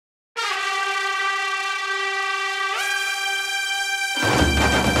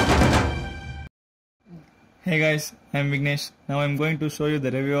Hey guys, I'm Vignesh. Now I'm going to show you the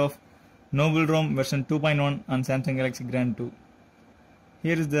review of Noble ROM version 2.1 on Samsung Galaxy Grand 2.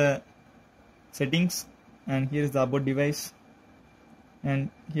 Here is the settings and here is the about device, and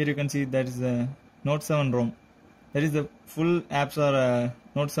here you can see that is the Note 7 ROM. That is the full apps are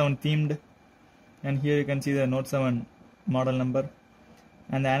Note 7 themed, and here you can see the Note 7 model number,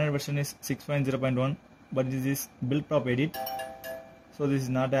 and the Android version is 6.0.1, but this is build prop edit, so this is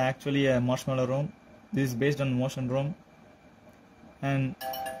not actually a Marshmallow ROM. This is based on Motion ROM. And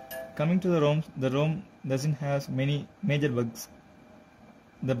coming to the ROMs, the ROM doesn't have many major bugs.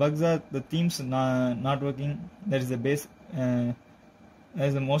 The bugs are the themes not working. There is a base, there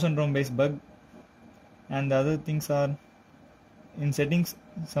is a Motion ROM based bug, and the other things are in settings.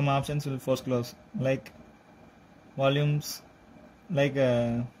 Some options will force close, like volumes, like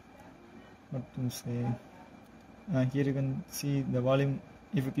what to say. Here you can see the volume.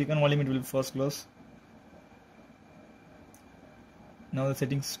 If you click on volume, it will force close. Now the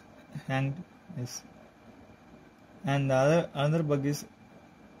settings hanged, yes. And the another bug is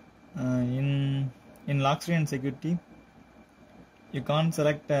in lock screen and security, you can't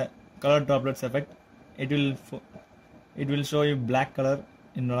select color droplets effect. It will show you black color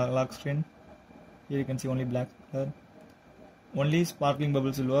in lock screen. Here you can see only black color. Only sparkling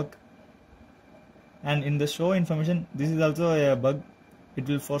bubbles will work. And in the show information, this is also a bug. It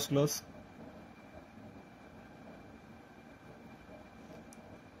will force close.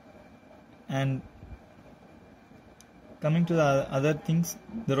 And coming to the other things,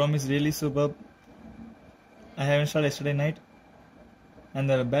 the ROM is really superb. I have installed yesterday night, and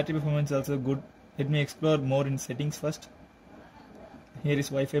the battery performance is also good. Let me explore more in settings first. Here is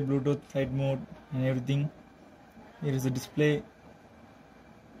Wi-Fi, Bluetooth, flight mode, and everything. Here is the display.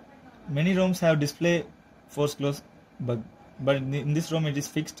 Many ROMs have display force close bug, but in this ROM it is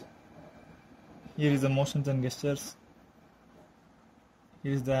fixed. Here is the motions and gestures.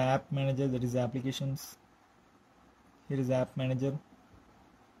 Here is the app manager, that is the applications. Here is the app manager.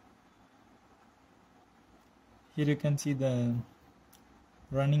 Here you can see the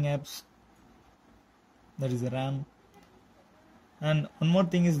running apps, that is the RAM. And one more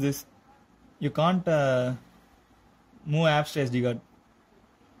thing is this: you can't move apps to SD card.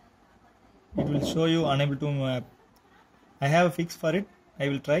 It will show you unable to move app. I have a fix for it. I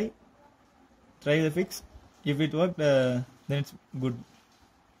will try the fix. If it worked, then it's good.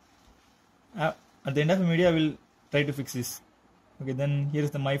 At the end of the video, I will try to fix this. Okay, then here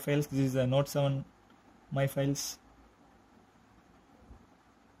is the My Files. This is the Note 7 My Files.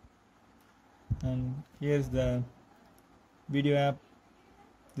 And here is the video app.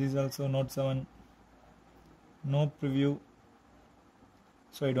 This is also Note 7. No preview,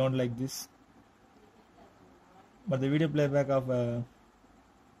 so I don't like this. But the video playback of the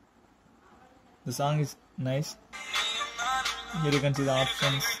song is nice. Here you can see the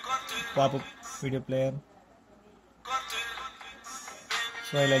options, pop-up video player.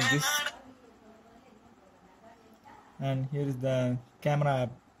 So I like this. And here is the camera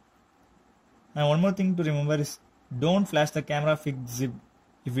app. And one more thing to remember is, don't flash the camera fixed zip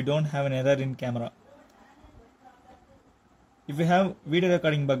if you don't have an error in camera. If you have video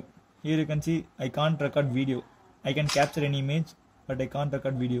recording bug, here you can see I can't record video. I can capture an image, but I can't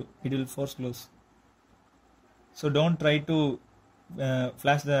record video. It will force close. So don't try to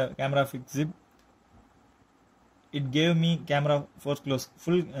flash the camera fixed zip. It gave me camera force close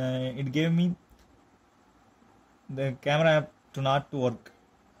full. It gave me the camera app to not to work.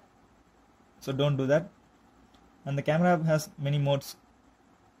 So don't do that. And the camera app has many modes,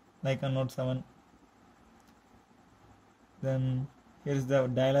 like on Note 7. Then here is the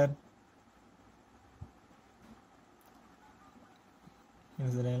dialer. Here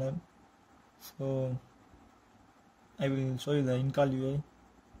is the dialer. So I will show you the in-call UI.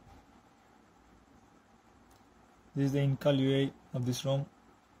 This is the in-call UI of this ROM.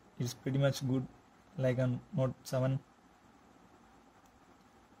 It's pretty much good, like on Note 7.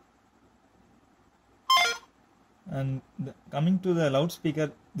 And coming to the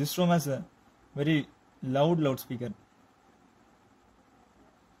loudspeaker, this ROM has a very loud loudspeaker.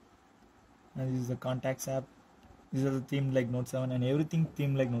 And this is the contacts app. These are the themed like Note 7, and everything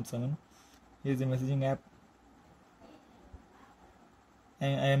themed like Note 7. Here is the messaging app. I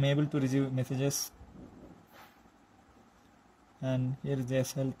am able to receive messages. And here is the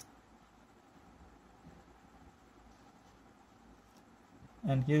S Health.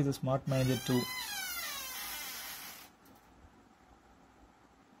 And here is the Smart Manager 2.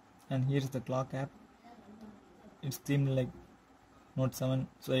 And here is the clock app. It's themed like Note 7,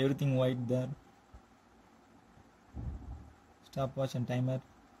 so everything white there. Stopwatch and timer.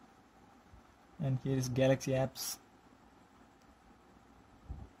 and here is Galaxy apps.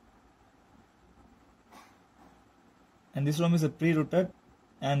 And this ROM is a pre-rooted,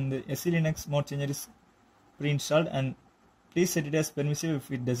 and the SE Linux mode changer is pre-installed, and please set it as permissive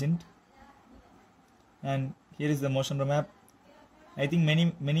if it doesn't. And here is the motion ROM app. I think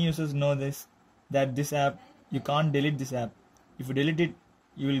many users know this, that this app, you can't delete this app. If you delete it,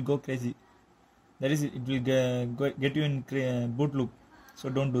 you will go crazy. That is, it will get you in boot loop, so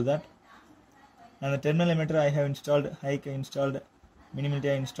don't do that. And the terminal emitter I have installed, Hike I installed,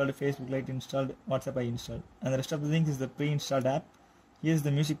 Minimality I installed, Facebook Lite installed, WhatsApp I installed, and the rest of the things is the pre-installed app. Here is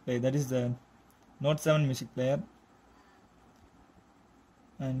the music player, that is the Note 7 music player,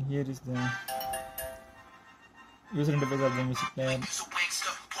 and here is the user interface of the music player.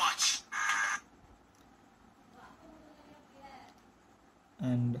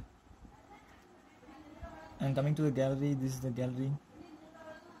 And coming to the gallery, this is the gallery.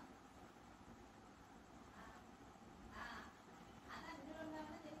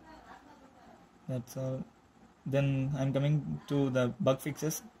 That's all. Then I'm coming to the bug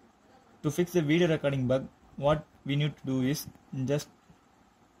fixes. To fix the video recording bug, what we need to do is just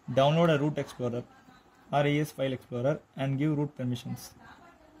download a root explorer, RAS file explorer, and give root permissions.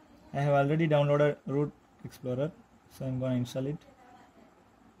 I have already downloaded root explorer, so I'm going to install it.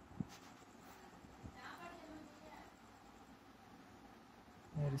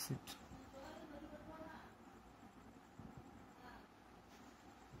 Where is it?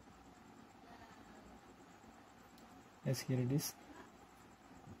 Yes, here it is.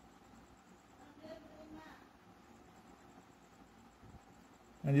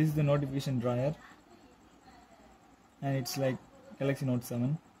 And this is the notification dryer, and it's like Galaxy Note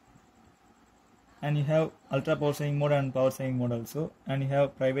 7. And you have ultra power saving mode and power saving mode also, and you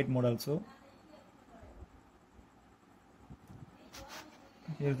have private mode also.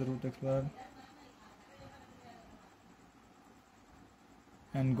 Here's the root explorer,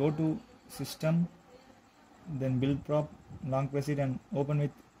 and go to system, then build prop, long press it and open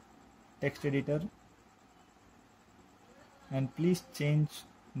with text editor, and please change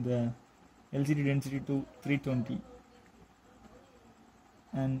the LCD density to 320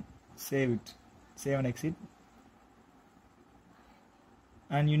 and save it, save and exit.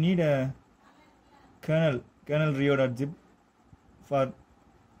 And you need a kernel rio.zip for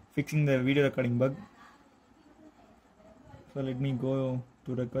fixing the video recording bug. So let me go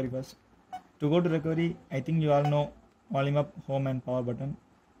to recovery first. To go to recovery, I think you all know volume up, home and power button.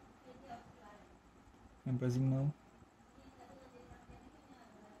 I'm pressing now.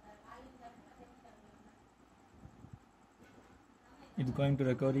 It's going to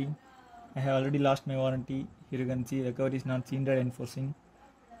recovery. I have already lost my warranty. Here you can see recovery is not seen enforcing.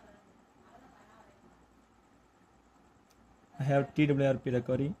 I have TWRP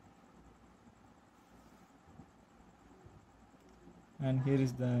recovery. And here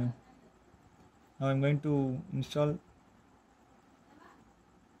is the, now I'm going to install.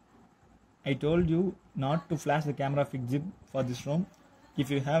 I told you not to flash the camera fix zip for this ROM.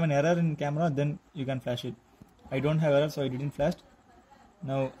 If you have an error in camera, then you can flash it. I don't have error, so I didn't flash.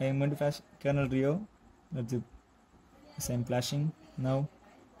 Now I am going to flash kernel rio. That's it. Yes, I'm flashing now.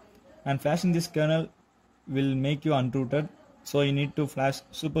 And flashing this kernel will make you unrooted, so you need to flash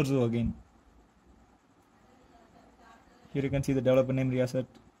SuperZoo again. Here you can see the developer name reasset.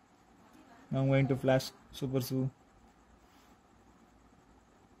 Now I'm going to flash SuperZoo.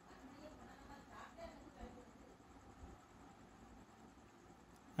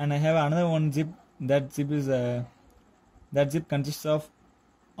 And I have another one zip. That zip is that zip consists of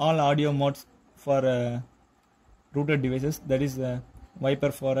all audio modes for rooted devices. That is Viper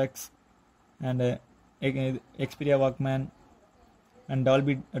 4X and Xperia Walkman and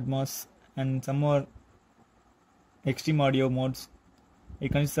Dolby Atmos and some more extreme audio modes.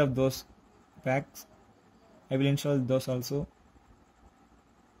 It consists of those packs. I will install those also,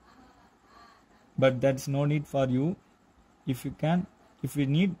 but that's no need for you. If you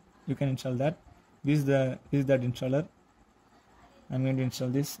need, you can install that. This is that installer. I'm going to install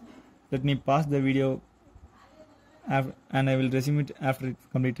this. Let me pause the video and I will resume it after it's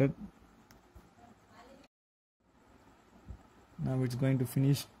completed. Now it's going to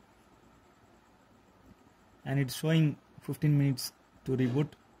finish, and it's showing 15 minutes to reboot,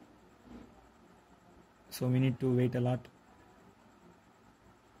 so we need to wait a lot.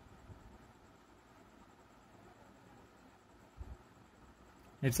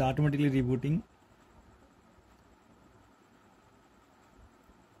 It's automatically rebooting.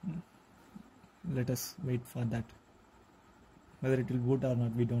 Let us wait for that. Whether it will boot or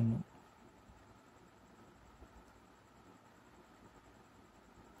not, we don't know.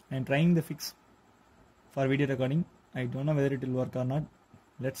 I'm trying the fix for video recording. I don't know whether it will work or not.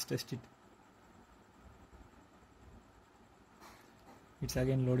 Let's test it. It's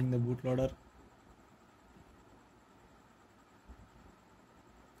again loading the bootloader.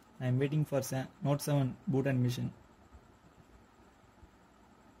 I am waiting for Note 7 boot animation.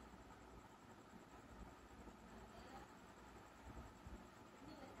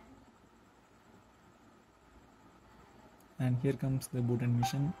 And here comes the boot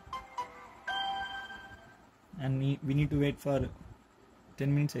animation. And we need to wait for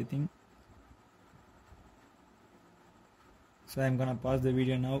 10 minutes, I think. So I'm gonna pause the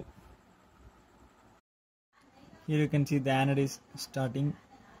video now. Here you can see the Android is starting.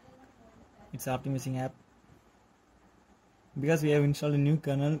 It's optimizing app. Because we have installed a new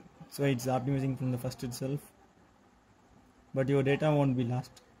kernel, so it's optimizing from the first itself. But your data won't be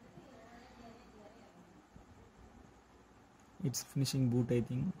lost. It's finishing boot, I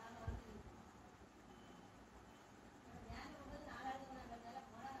think.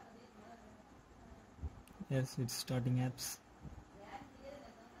 Yes, it's starting apps.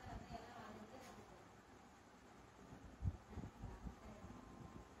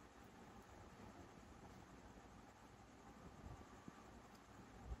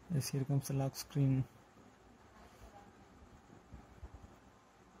 Yes, here comes the lock screen.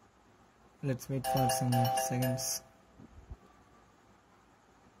 Let's wait for some seconds.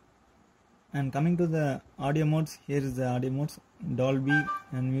 And coming to the audio modes, here is the audio modes: Dolby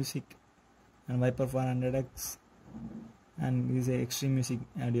and music, and Viper 400X, and this is extreme music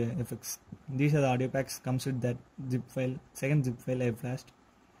audio effects. These are the audio packs. Comes with that zip file, second zip file I flashed.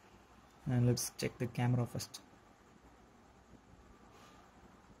 And let's check the camera first.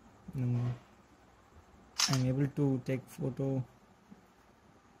 I'm able to take photo,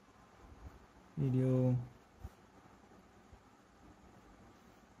 video.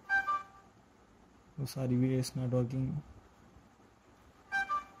 Oh, sorry, video is not working.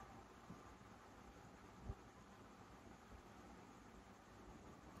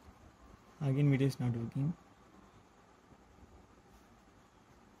 Again, video is not working.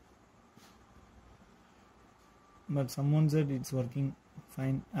 But someone said it's working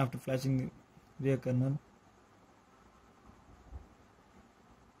fine after flashing the rear kernel.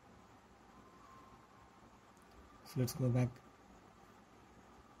 So let's go back.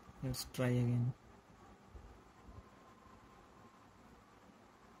 Let's try again.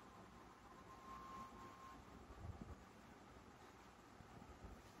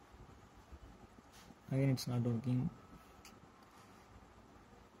 Again, it's not working.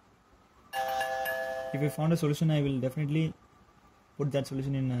 If I found a solution, I will definitely put that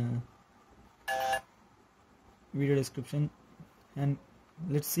solution in video description. And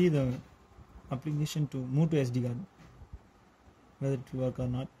let's see the application to move to SD card, whether it will work or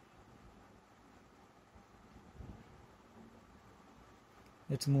not.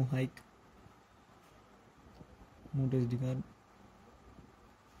 Let's move hike, move to SD card.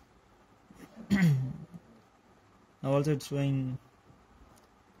 Now also it's showing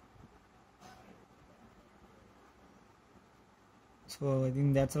so I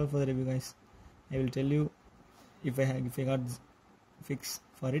think that's all for the review, guys. I will tell you if I got fix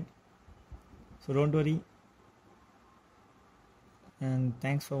for it, so don't worry, and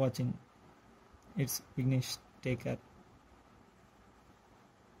thanks for watching. It's Vignesh. Take care.